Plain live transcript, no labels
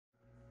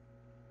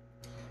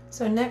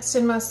So next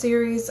in my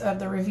series of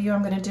the review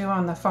I'm going to do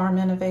on the Farm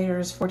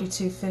Innovators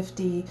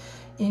 4250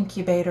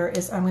 incubator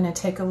is I'm going to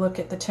take a look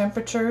at the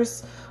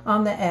temperatures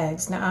on the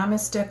eggs. Now I'm a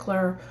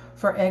stickler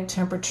for egg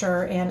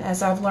temperature, and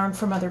as I've learned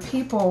from other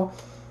people,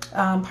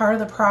 part of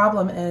the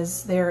problem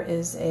is there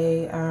is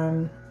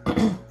a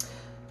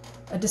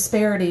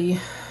disparity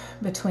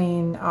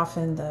between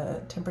often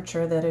the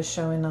temperature that is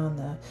showing on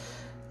the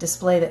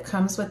display that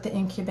comes with the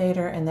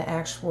incubator and the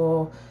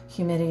actual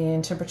humidity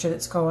and temperature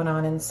that's going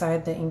on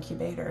inside the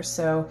incubator.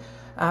 So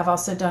I've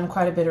also done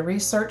quite a bit of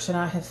research, and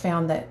I have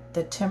found that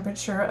the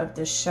temperature of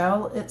the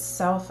shell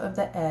itself of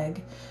the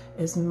egg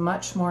is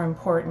much more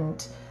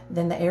important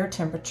than the air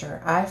temperature.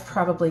 I've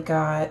probably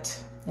got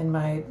in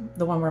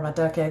the one where my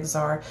duck eggs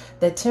are,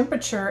 the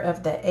temperature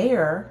of the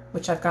air,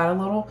 which I've got a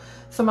little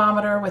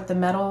thermometer with the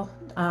metal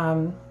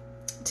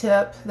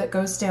tip that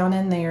goes down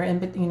in there,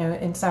 and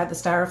inside the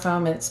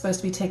styrofoam, and it's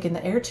supposed to be taking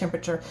the air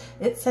temperature.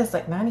 It says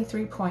like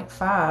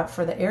 93.5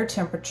 for the air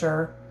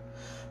temperature,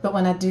 but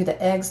when I do the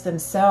eggs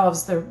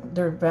themselves,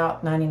 they're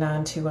about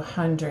 99 to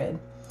 100.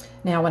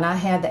 Now, when I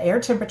had the air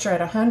temperature at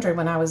 100,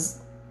 when I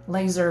was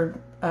laser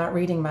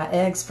reading my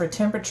eggs for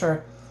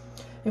temperature,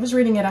 it was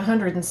reading at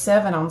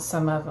 107 on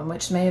some of them,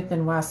 which may have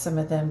been why some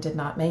of them did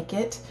not make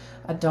it.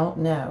 I don't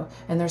know.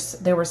 And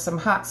there were some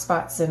hot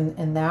spots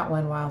in that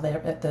one while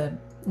the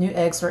new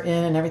eggs were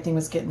in and everything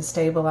was getting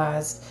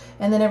stabilized,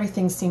 and then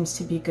everything seems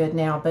to be good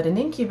now. But an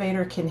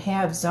incubator can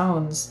have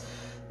zones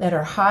that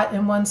are hot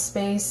in one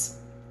space.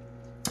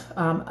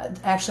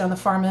 Actually, on the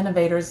Farm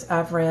Innovators,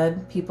 I've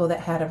read people that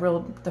had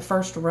the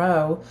first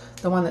row,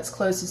 the one that's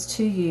closest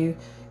to you,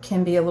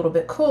 can be a little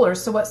bit cooler.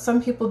 So what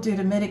some people do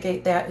to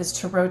mitigate that is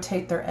to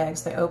rotate their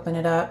eggs. They open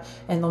it up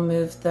and they'll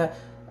move the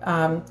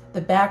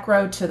back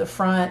row to the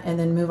front and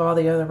then move all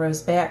the other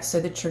rows back so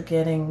that you're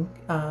getting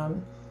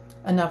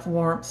enough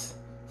warmth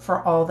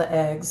for all the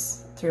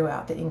eggs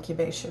throughout the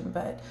incubation.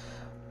 But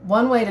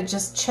one way to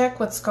just check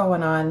what's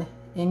going on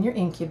in your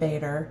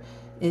incubator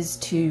is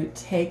to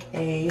take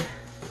a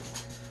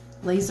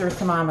laser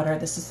thermometer.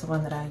 This is the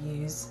one that I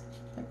use,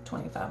 like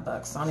 25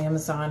 bucks on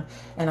Amazon,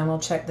 and I'm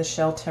gonna check the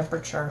shell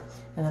temperature,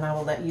 and then I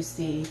will let you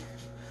see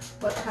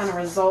what kind of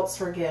results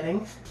we're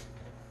getting.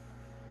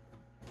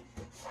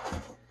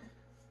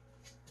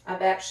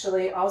 I've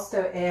actually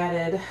also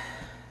added,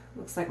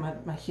 looks like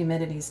my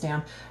humidity's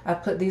down. I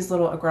put these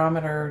little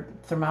thermometer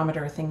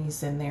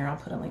thingies in there. I'll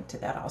put a link to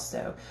that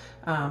also,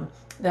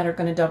 that are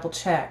going to double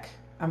check.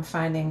 I'm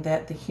finding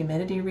that the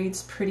humidity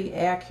reads pretty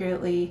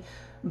accurately,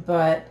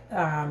 but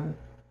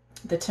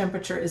the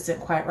temperature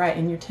isn't quite right,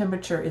 and your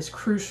temperature is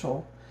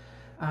crucial.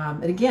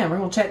 And again, we're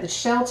going to check the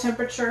shell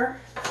temperature,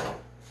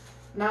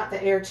 not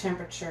the air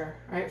temperature.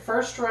 All right,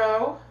 first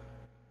row,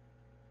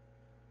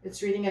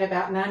 it's reading at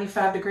about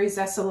 95 degrees.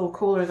 That's a little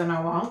cooler than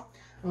I want.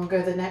 I'm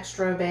going to go the next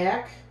row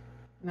back,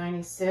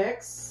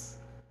 96.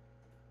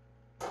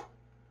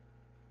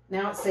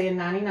 Now it's saying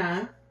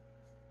 99.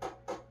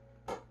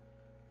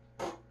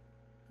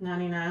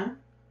 99.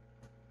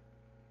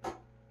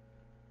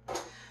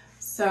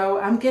 So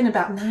I'm getting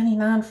about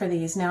 99 for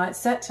these. Now it's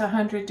set to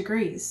 100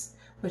 degrees,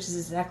 which is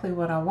exactly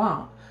what I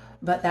want.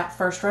 But that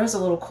first row is a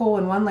little cool,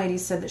 and one lady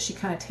said that she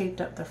kind of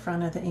taped up the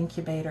front of the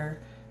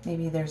incubator.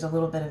 Maybe there's a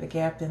little bit of a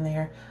gap in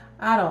there.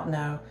 I don't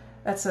know.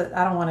 I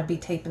don't want to be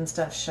taping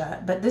stuff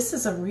shut, but this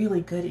is a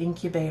really good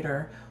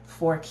incubator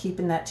for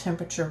keeping that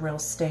temperature real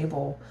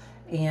stable.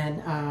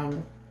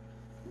 And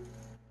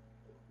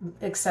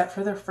except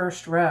for the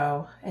first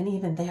row, and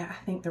even that,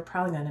 I think they're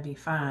probably going to be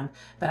fine.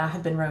 But I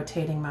have been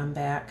rotating mine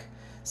back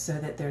so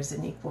that there's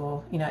an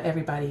equal,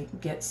 everybody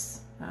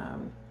gets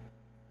an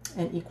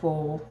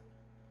equal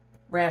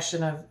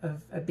ration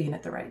of being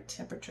at the right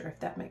temperature, if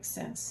that makes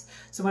sense.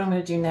 So what I'm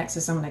going to do next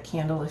is I'm going to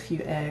candle a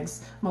few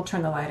eggs. I'm going to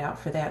turn the light out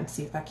for that and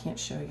see if I can't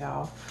show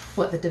y'all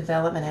what the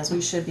development is.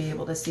 We should be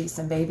able to see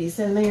some babies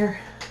in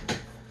there.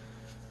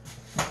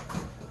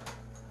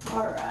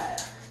 All right.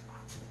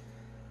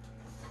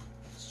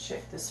 Let's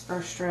check this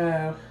first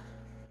row.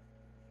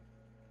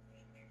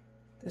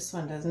 This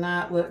one does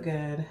not look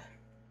good.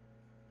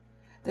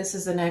 This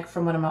is an egg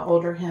from one of my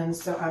older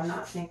hens, so I'm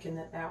not thinking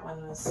that that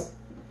one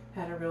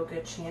had a real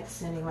good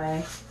chance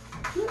anyway.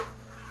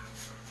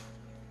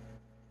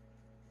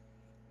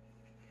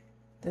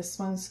 This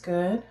one's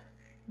good.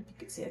 You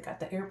can see I got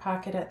the air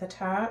pocket at the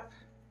top.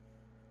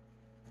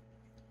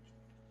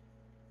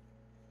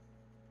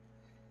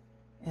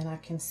 And I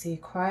can see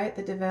quite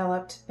the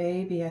developed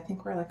baby. I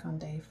think we're like on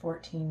day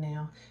 14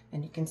 now.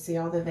 And you can see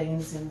all the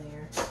veins in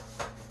there.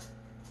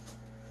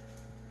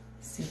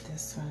 See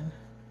this one.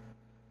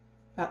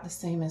 About the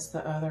same as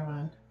the other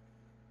one.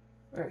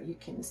 Where you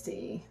can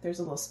see there's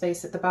a little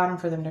space at the bottom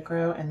for them to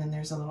grow, and then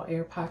there's a little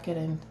air pocket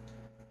in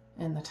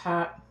the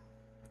top.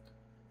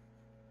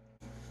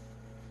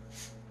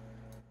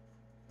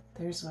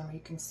 There's one where you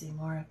can see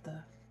more of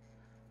the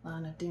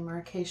line of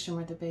demarcation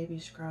where the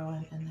baby's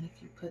growing, and then if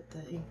you put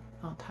the ink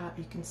on top,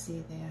 you can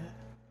see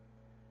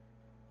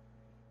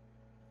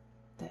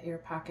that air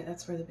pocket.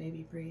 That's where the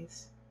baby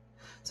breathes.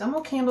 So I'm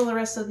going to candle the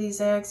rest of these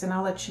eggs, and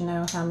I'll let you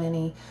know how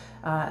many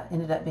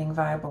ended up being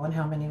viable and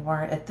how many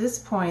weren't. At this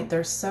point,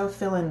 they're so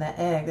filling the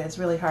egg that it's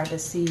really hard to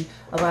see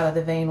a lot of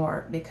the vein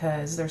work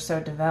because they're so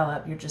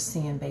developed. You're just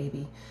seeing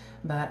baby.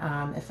 But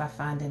if I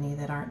find any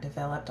that aren't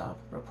developed, I'll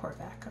report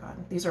back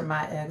on. These are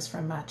my eggs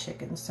from my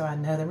chickens, so I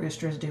know the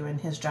rooster's doing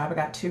his job. I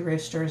got 2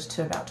 roosters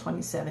to about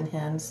 27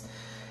 hens,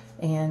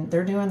 and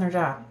they're doing their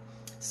job.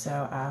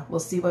 So we'll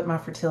see what my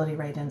fertility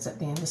rate ends up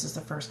being. This is the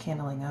first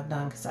candling I've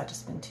done because I've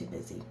just been too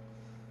busy.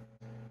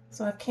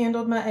 So I've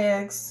candled my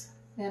eggs,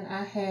 and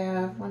I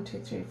have 1, 2,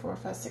 3, 4,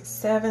 5, 6,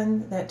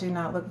 7 that do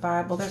not look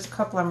viable. There's a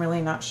couple I'm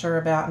really not sure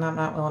about, and I'm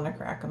not willing to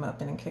crack them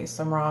open in case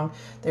I'm wrong.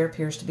 There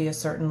appears to be a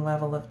certain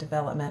level of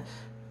development.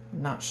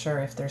 I'm not sure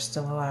if they're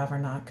still alive or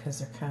not because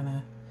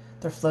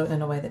they're floating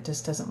in a way that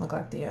just doesn't look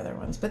like the other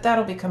ones. But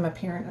that'll become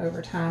apparent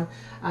over time.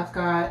 I've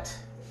got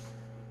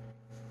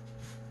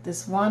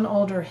this one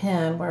older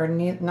hen where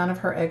none of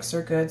her eggs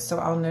are good, so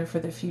I'll know for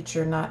the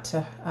future not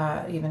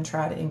to even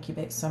try to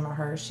incubate some of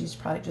hers. She's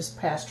probably just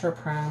past her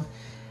prime.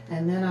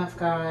 And then I've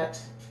got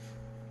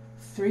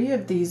 3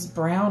 of these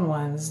brown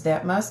ones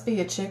that must be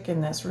a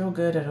chicken that's real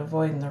good at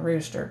avoiding the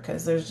rooster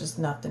because there's just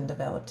nothing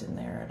developed in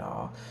there at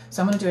all.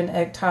 So I'm going to do an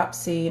egg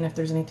topsy, and if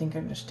there's anything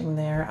interesting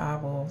there, I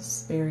will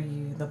spare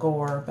you the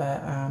gore,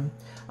 but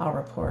I'll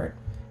report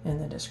in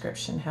the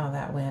description how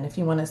that went. If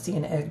you want to see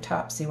an egg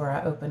topsy where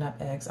I open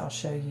up eggs, I'll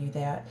show you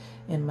that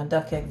in my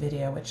duck egg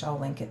video, which I'll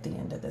link at the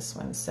end of this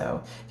one.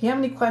 So if you have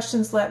any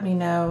questions, let me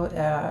know.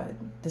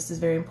 This is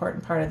a very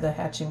important part of the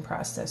hatching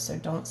process, so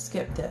don't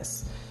skip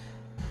this.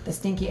 The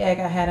stinky egg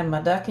I had in my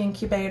duck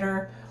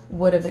incubator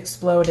would have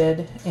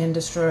exploded and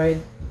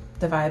destroyed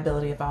the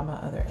viability of all my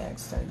other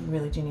eggs. So you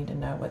really do need to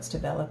know what's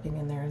developing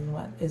in there and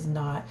what is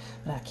not.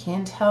 But I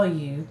can tell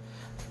you,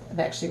 I've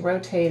actually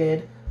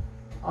rotated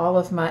all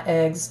of my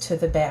eggs to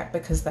the back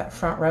because that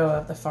front row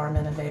of the Farm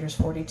Innovators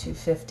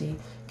 4250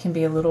 can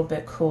be a little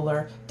bit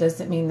cooler.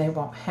 Doesn't mean they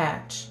won't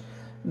hatch,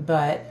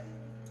 but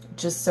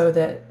just so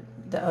that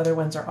the other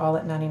ones are all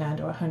at 99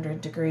 to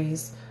 100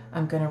 degrees,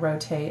 I'm going to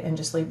rotate and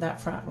just leave that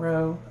front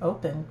row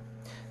open,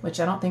 which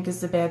I don't think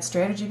is a bad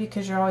strategy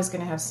because you're always going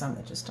to have some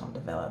that just don't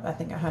develop. I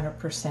think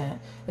 100%.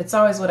 It's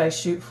always what I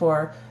shoot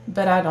for,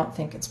 but I don't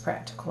think it's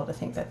practical to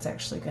think that's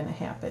actually going to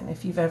happen.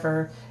 If you've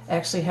ever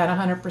actually had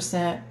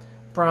 100%,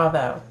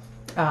 bravo.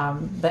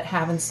 But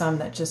having some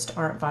that just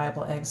aren't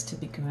viable eggs to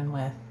begin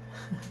with,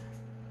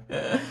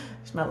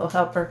 my little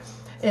helper,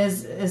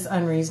 is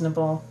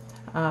unreasonable.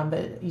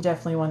 But you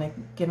definitely want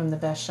to give them the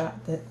best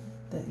shot that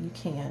you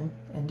can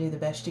and do the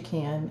best you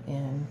can.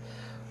 And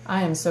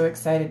I am so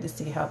excited to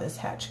see how this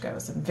hatch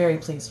goes. I'm very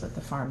pleased with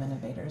the Farm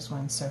Innovators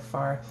one so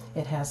far.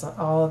 It has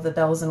all of the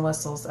bells and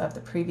whistles of the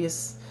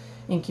previous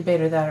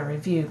incubator that I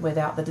reviewed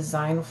without the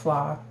design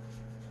flaw.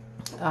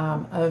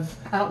 I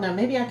don't know,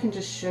 maybe I can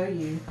just show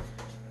you.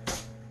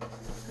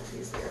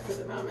 He's there for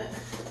the moment.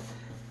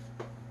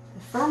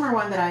 The former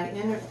one that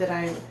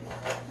I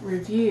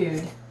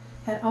reviewed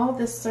had all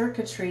this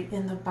circuitry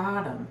in the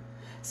bottom.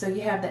 So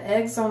you have the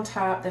eggs on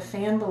top, the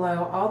fan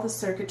below, all the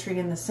circuitry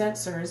and the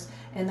sensors,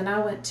 and then I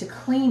went to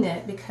clean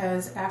it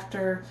because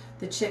after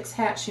the chicks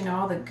hatch, you know,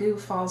 all the goo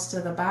falls to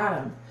the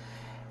bottom,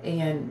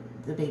 and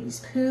the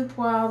babies poop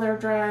while they're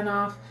drying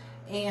off,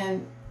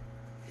 and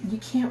you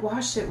can't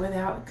wash it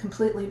without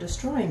completely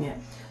destroying it.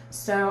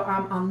 So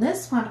on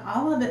this one,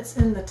 all of it's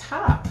in the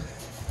top.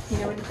 You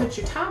know, when you put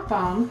your top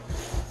on,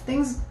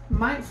 things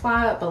might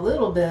fly up a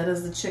little bit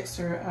as the chicks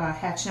are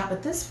hatching out,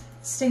 but this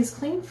stays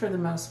clean for the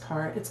most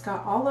part. It's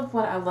got all of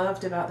what I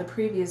loved about the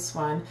previous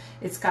one.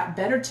 It's got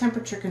better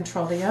temperature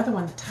control. The other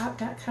one, the top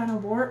got kind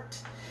of warped,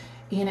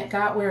 and it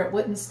got where it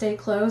wouldn't stay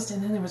closed,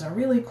 and then there was a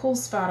really cool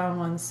spot on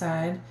one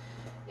side,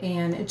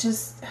 and it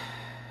just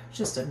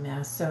a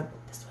mess. So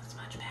this one's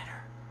much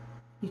better.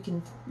 You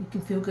can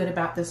feel good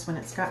about this one.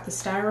 It's got the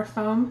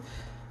styrofoam,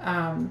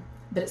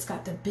 but it's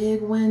got the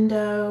big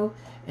window.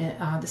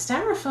 And the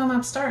styrofoam,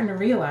 I'm starting to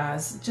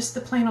realize, just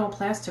the plain old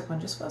plastic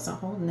one just wasn't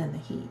holding in the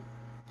heat,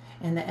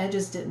 and the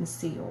edges didn't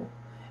seal,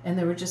 and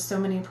there were just so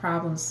many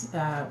problems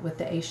with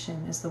the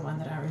Asian is the one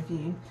that I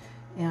reviewed.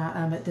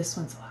 But this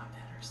one's a lot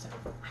better, so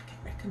I can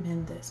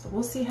recommend this. But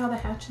we'll see how the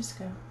hatches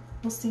go.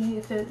 We'll see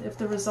if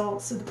the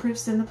results, the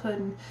proof's in the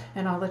pudding,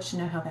 and I'll let you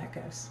know how that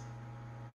goes.